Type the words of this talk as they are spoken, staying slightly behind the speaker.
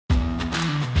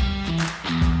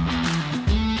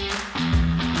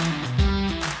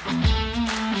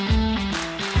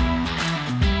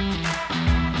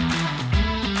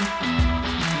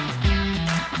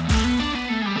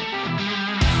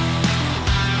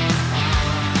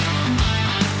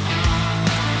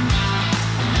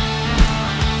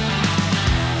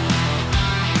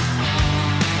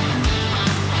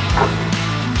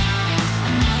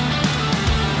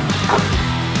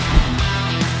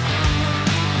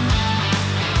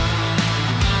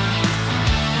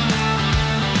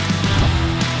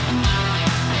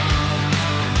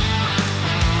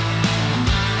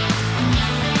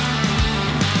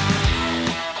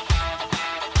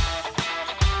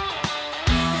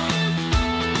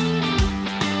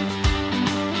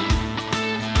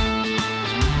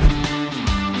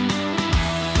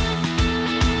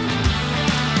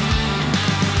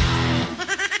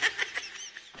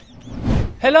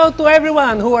Hello to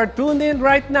everyone who are tuned in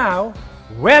right now.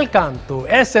 Welcome to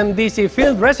SMDC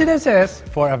Field Residences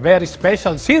for a very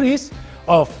special series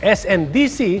of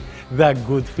SMDC The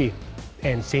Good Fit.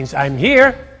 And since I'm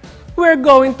here, we're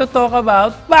going to talk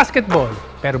about basketball.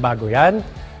 Pero bago yan,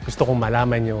 gusto kong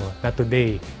malaman nyo na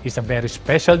today is a very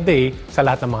special day sa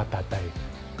lahat ng mga tatay.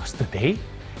 Because today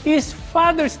is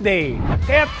Father's Day.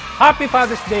 Kaya Happy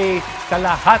Father's Day sa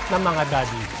lahat ng mga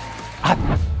daddy. At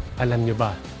alam nyo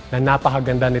ba na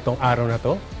napakaganda nitong araw na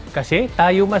to? Kasi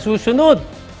tayo masusunod.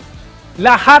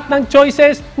 Lahat ng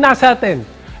choices nasa atin.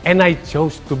 And I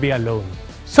chose to be alone.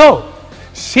 So,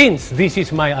 since this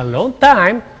is my alone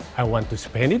time, I want to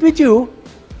spend it with you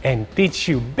and teach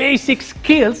you basic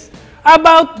skills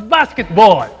about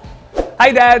basketball.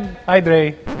 Hi, Dad! Hi,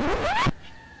 Dre.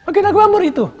 Ang ginagawa mo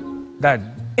rito? Dad,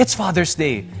 it's Father's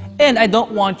Day, and I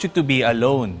don't want you to be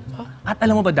alone. At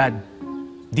alam mo ba, Dad,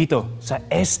 dito sa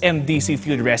SMDC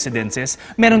Field Residences,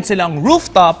 meron silang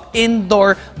rooftop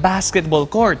indoor basketball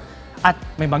court. At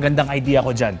may magandang idea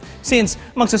ko dyan. Since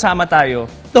magsasama tayo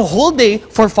the whole day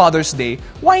for Father's Day,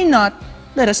 why not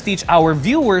let us teach our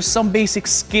viewers some basic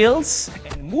skills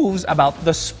and moves about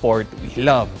the sport we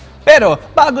love. Pero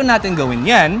bago natin gawin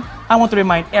yan, I want to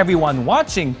remind everyone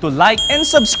watching to like and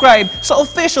subscribe sa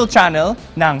official channel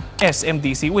ng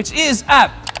SMDC, which is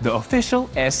at The Official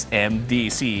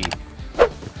SMDC.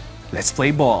 Let's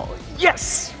play ball.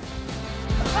 Yes!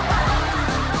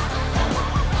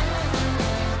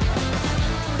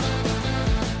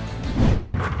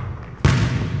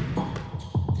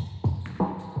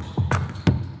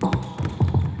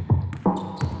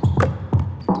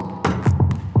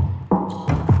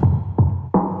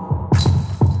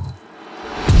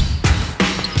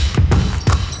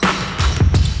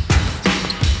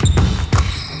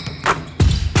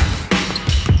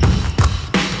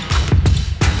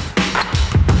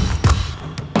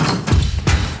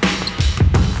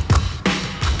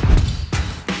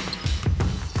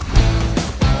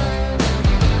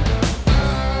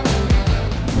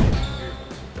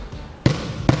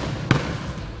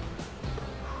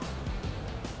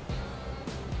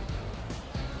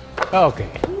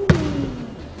 Okay.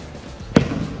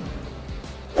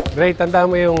 Dre, tanda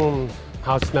mo yung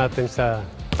house natin sa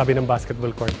tabi ng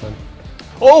basketball court man?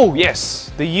 Oh,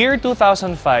 yes! The year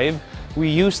 2005, we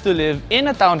used to live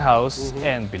in a townhouse,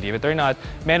 and believe it or not,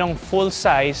 merong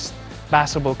full-size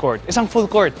basketball court. Isang full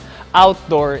court,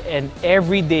 outdoor, and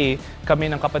every day kami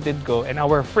ng kapatid ko and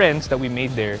our friends that we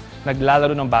made there,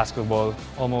 naglalaro ng basketball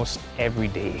almost every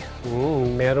day.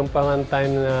 Meron pa nga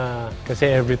time na, kasi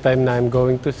every time na I'm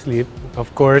going to sleep, of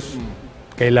course,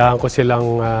 kailangan ko silang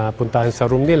puntahan sa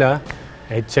room nila,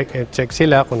 check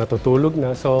sila kung natutulog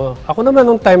na. So, ako naman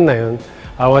nung time na yun,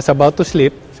 I was about to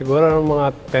sleep, siguro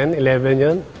mga 10, 11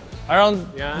 yun. Around,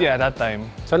 yeah, that time.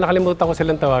 So, nakalimutan ko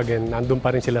silang tawagin, nandun pa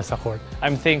rin sila sa court.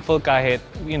 I'm thankful kahit,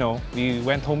 you know, we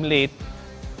went home late,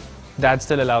 Dad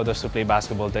still allowed us to play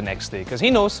basketball the next day because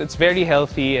he knows it's very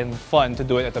healthy and fun to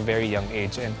do it at a very young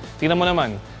age. And tingnan mo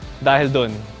naman, dahil dun,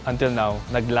 until now,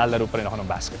 naglalaro pa rin ako ng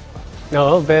basketball.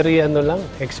 No, very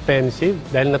expensive.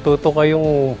 Dahil natuto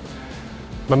kayong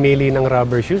mamili ng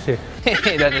rubber shoes eh.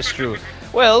 That is true.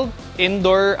 Well,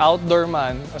 indoor, outdoor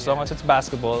man, as long as it's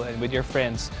basketball and with your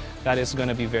friends, that is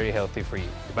gonna be very healthy for you.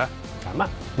 Diba? Tama.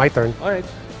 My turn. Alright.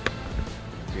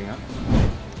 Okay nga.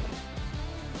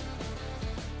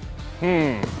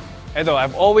 Edo,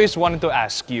 I've always wanted to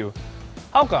ask you,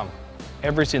 how come?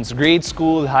 Ever since grade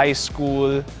school, high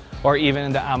school, or even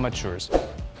in the amateurs,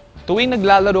 tuwing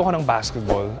naglalaro ka ng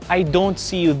basketball, I don't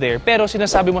see you there, pero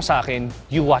sinasabi mo sa akin,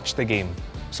 you watch the game.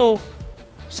 So,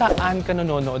 saan ka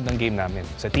nanonood ng game namin?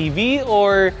 Sa TV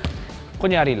or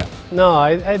kunyari lang? No,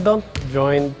 I don't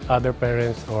join other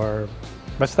parents or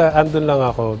basta andun lang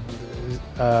ako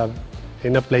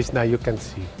in a place na you can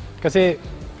see. Kasi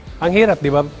ang hirap, di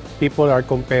ba? People are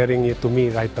comparing you to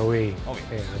me right away.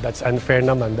 Okay. Yeah, that's unfair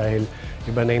naman dahil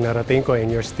iba na yung narating ko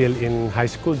and you're still in high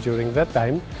school during that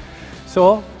time.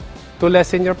 So, to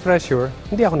lessen your pressure,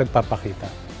 hindi ako nagpapakita.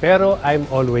 Pero I'm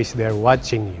always there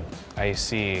watching you. I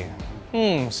see.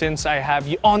 Since I have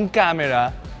you on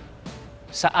camera,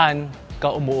 saan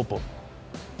ka umuupo?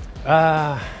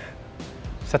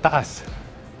 Sa taas.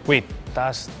 Wait,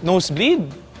 taas? Nosebleed?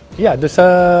 Yeah, doon sa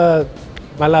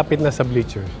malapit na sa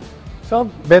bleachers. So,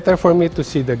 better for me to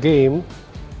see the game,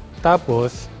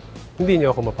 tapos hindi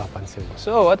niyo ako mapapansin.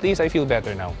 So, at least I feel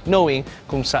better now, knowing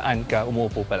kung saan ka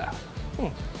umuupo pala.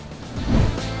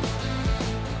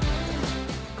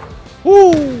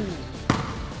 Woo!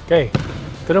 Okay,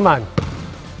 ito naman.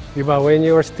 Diba, when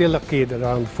you were still a kid,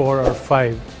 around 4 or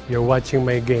 5, you're watching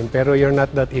my game, pero you're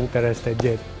not that interested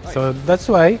yet. So,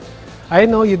 that's why I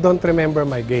know you don't remember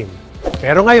my game.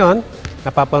 Pero ngayon,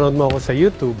 napapanood mo ako sa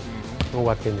YouTube.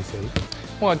 What can you say?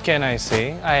 What can I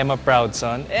say? I am a proud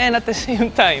son. And at the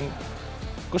same time,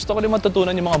 gusto ko rin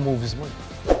matutunan yung mga moves mo.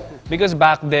 Because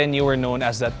back then, you were known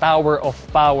as the Tower of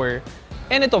Power.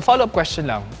 And ito, follow-up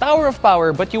question lang. Tower of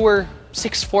Power, but you were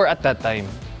 6'4" at that time.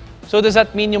 So does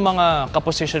that mean yung mga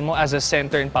kaposition mo as a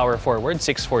center and power forward,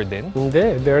 6'4" din?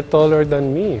 Hindi, they're taller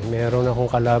than me. Meron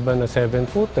akong kalaban na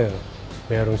 7-footer.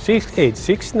 Merong 6'8",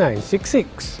 6'9",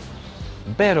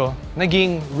 6'6". Pero,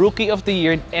 naging Rookie of the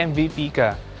Year MVP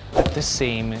ka at the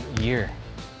same year.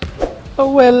 Oh,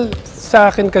 well,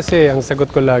 sa akin kasi, ang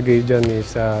sagot ko lagi dyan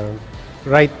is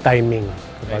right timing.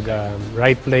 Kumbaga,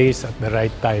 right place at the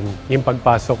right time. Yung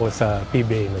pagpasok ko sa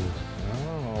PBA nun.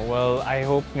 Well, I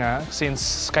hope nga,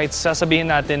 since kahit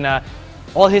sasabihin natin na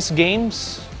all his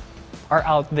games are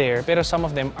out there, pero some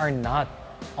of them are not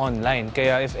online.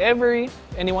 Kaya if ever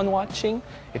anyone watching,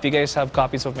 if you guys have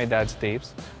copies of my dad's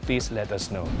tapes, please let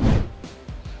us know.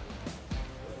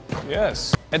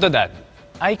 Yes. Ito, Dad.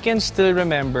 I can still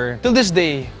remember, till this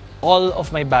day, all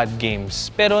of my bad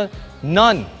games. Pero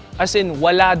none, as in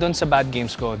wala doon sa bad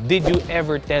games ko, did you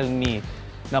ever tell me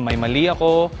na may mali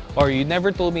ako, or you never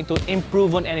told me to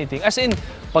improve on anything. As in,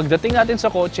 pagdating natin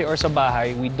sa kotse or sa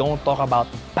bahay, we don't talk about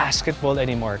basketball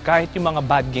anymore, kahit yung mga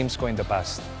bad games ko in the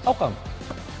past. How come?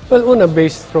 Well, una,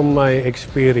 based from my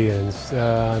experience,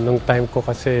 nung time ko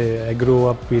kasi, I grew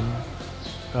up with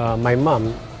my mom,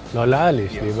 Lola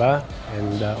Alice, di ba?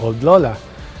 And old Lola.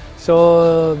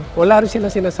 So, wala rin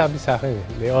sila sinasabi sa akin.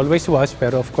 They always watch,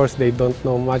 pero of course, they don't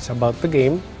know much about the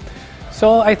game.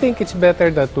 So, I think it's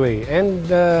better that way. And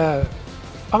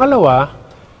pangalawa,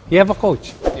 you have a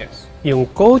coach. Yes. Yung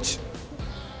coach,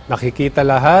 nakikita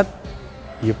lahat,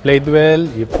 you played well,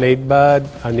 you played bad,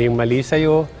 ano yung mali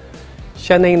sa'yo,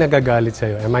 siya na yung nagagalit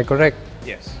sa'yo. Am I correct?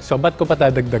 Yes. So, ba't ko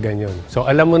patadagdagan yun? So,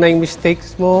 alam mo na yung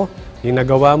mistakes mo, yung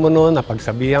nagawa mo noon,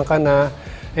 napagsabihan ka na,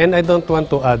 and I don't want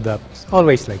to add up. It's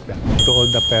always like that. To all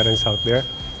the parents out there,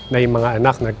 na yung mga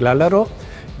anak naglalaro,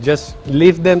 just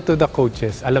leave them to the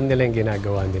coaches. Alam nila yung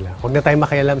ginagawa nila. Huwag na tayo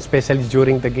makialam, especially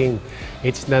during the game.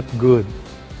 It's not good.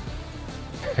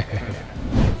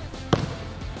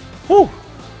 Whew!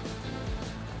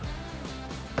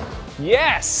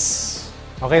 Yes!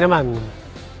 Okay naman.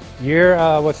 Year,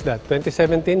 what's that?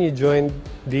 2017, you joined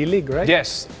D-League, right?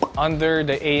 Yes, under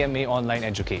the AMA Online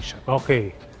Education.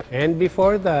 Okay. And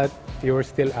before that, you were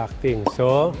still acting.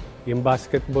 So, yung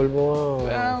basketball mo...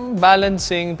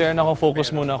 Balancing, pero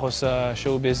naka-focus muna ako sa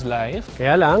showbiz life.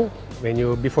 Kaya lang,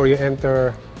 before you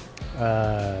enter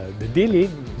the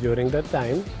D-League, during that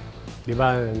time, di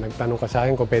ba, nagtanong ka sa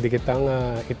akin kung pwede kitang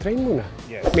i-train muna.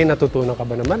 Yes. May natutunan ka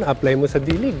ba naman? Apply mo sa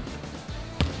D-League.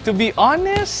 To be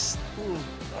honest,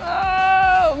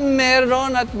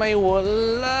 meron at may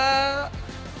wala.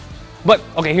 But,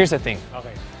 okay, here's the thing.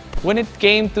 Okay. When it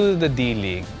came to the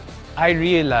D-League, I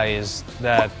realized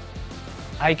that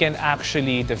I can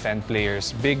actually defend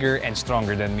players bigger and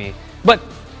stronger than me. But,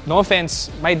 no offense,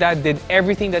 my dad did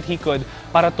everything that he could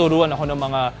para turuan ako ng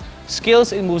mga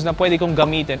skills and moves na pwede kong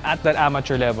gamitin at that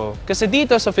amateur level. Kasi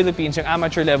dito sa Philippines, yung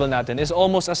amateur level natin is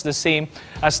almost as the same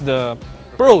as the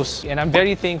pros. And I'm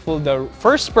very thankful the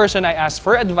first person I asked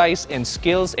for advice and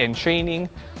skills and training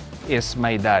is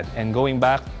my dad. And going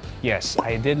back, yes,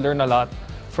 I did learn a lot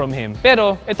from him.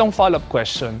 Pero, itong follow-up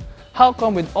question, how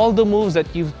come with all the moves that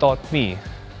you've taught me,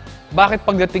 bakit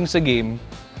pagdating sa game,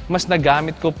 mas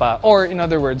nagamit ko pa, or in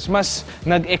other words, mas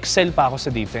nag-excel pa ako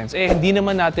sa defense? Eh, hindi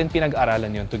naman natin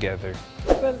pinag-aralan yun together.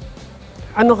 Well,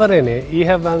 ano ka rin you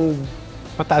have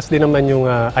mataas din naman yung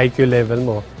IQ level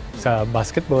mo sa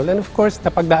basketball. And of course,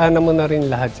 napagdaanan mo na rin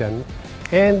lahat yan.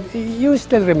 And you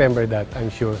still remember that,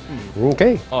 I'm sure.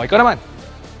 Okay. Oh, ikaw naman.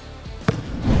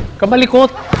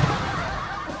 Kamalikot!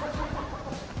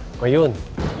 Ayun.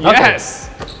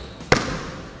 Yes!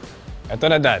 Ito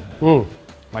na, Dad. Mm.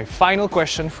 My final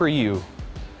question for you.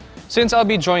 Since I'll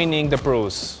be joining the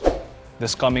pros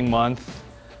this coming month,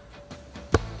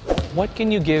 what can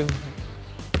you give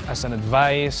as an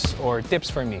advice or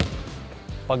tips for me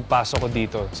pagpasok ko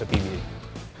dito sa PBA?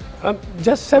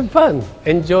 Just have fun.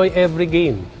 Enjoy every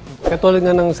game. Katulad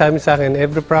nga ng sabi sa akin,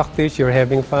 every practice, you're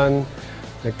having fun.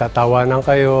 Nagtatawanan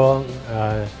kayo.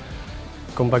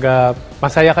 Kumbaga,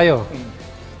 masaya kayo.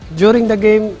 During the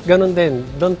game, ganun din.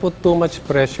 Don't put too much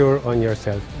pressure on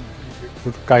yourself.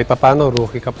 Kahit pa paano,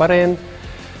 rookie ka pa rin.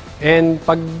 And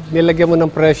pag nilagyan mo ng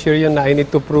pressure yun na I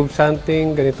need to prove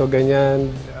something, ganito,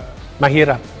 ganyan,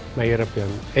 mahirap. Mahirap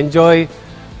yun. Enjoy,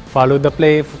 follow the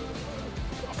play,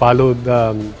 follow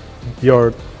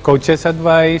your coach's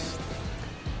advice.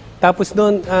 Tapos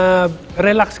doon,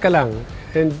 relax ka lang.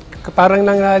 And parang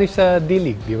nangyari sa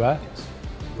D-League, di ba?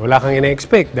 Wala kang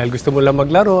ina-expect dahil gusto mo lang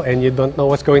maglaro and you don't know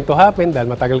what's going to happen dahil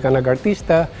matagal ka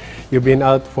nag-artista, you've been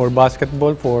out for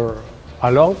basketball for a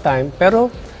long time,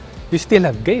 pero you still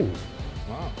have game.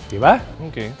 Wow. Di ba?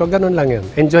 Okay. So, ganun lang yun.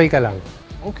 Enjoy ka lang.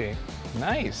 Okay.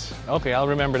 Nice. Okay, I'll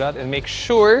remember that and make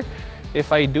sure if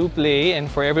I do play and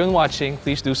for everyone watching,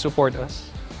 please do support us.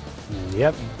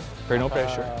 Yep. For no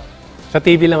pressure. Sa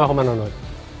TV lang ako manonood.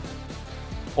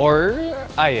 Or,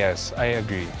 yes, I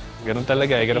agree. Ganun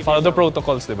talaga. You gotta follow the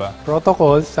protocols, di ba?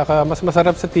 Protocols, saka mas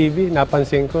masarap sa TV,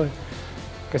 napansin ko.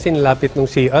 Kasi nilapit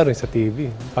nung CR sa TV.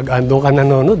 Pag andun ka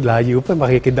nanonood, layo pa,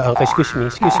 makikidaan ka, excuse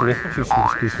me.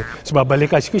 So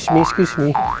babalik ka, excuse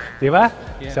me. Di ba?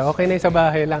 Yes. So okay na yung sa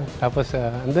bahay lang. Tapos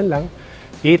andun lang,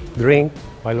 eat, drink,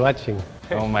 while watching.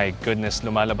 Oh my goodness,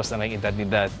 lumalabas na lang yung edad ni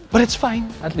Dad. But it's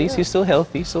fine. At least he's still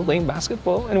healthy, still playing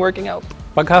basketball and working out.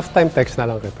 Pag halftime, text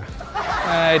na lang kita.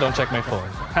 I don't check my phone.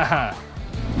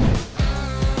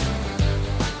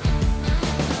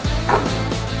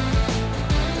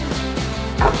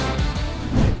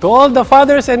 To all the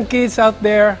fathers and kids out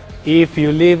there, if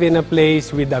you live in a place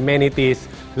with amenities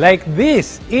like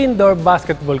this indoor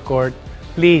basketball court,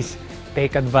 please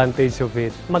take advantage of it.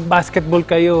 Mag-basketball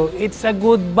kayo. It's a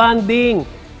good bonding.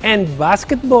 And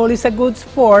basketball is a good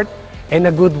sport and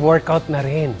a good workout na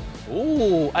rin.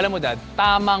 Ooh, alam mo Dad,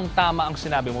 tamang-tama ang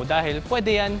sinabi mo dahil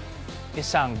pwede yan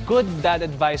isang good dad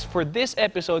advice for this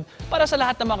episode para sa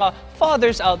lahat ng mga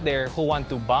fathers out there who want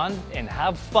to bond and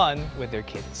have fun with their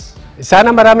kids.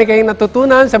 Sana marami kayong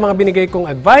natutunan sa mga binigay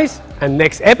kong advice. And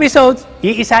next episodes,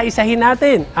 iisa-isahin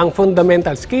natin ang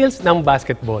fundamental skills ng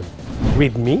basketball.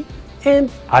 With me and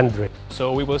Andre.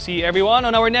 So we will see everyone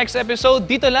on our next episode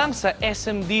dito lang sa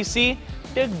SMDC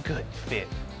The Good Fit.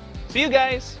 See you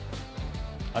guys!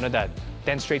 Ano Dad?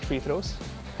 10 straight free throws?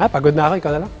 Pagod na ako.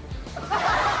 Ikaw na lang.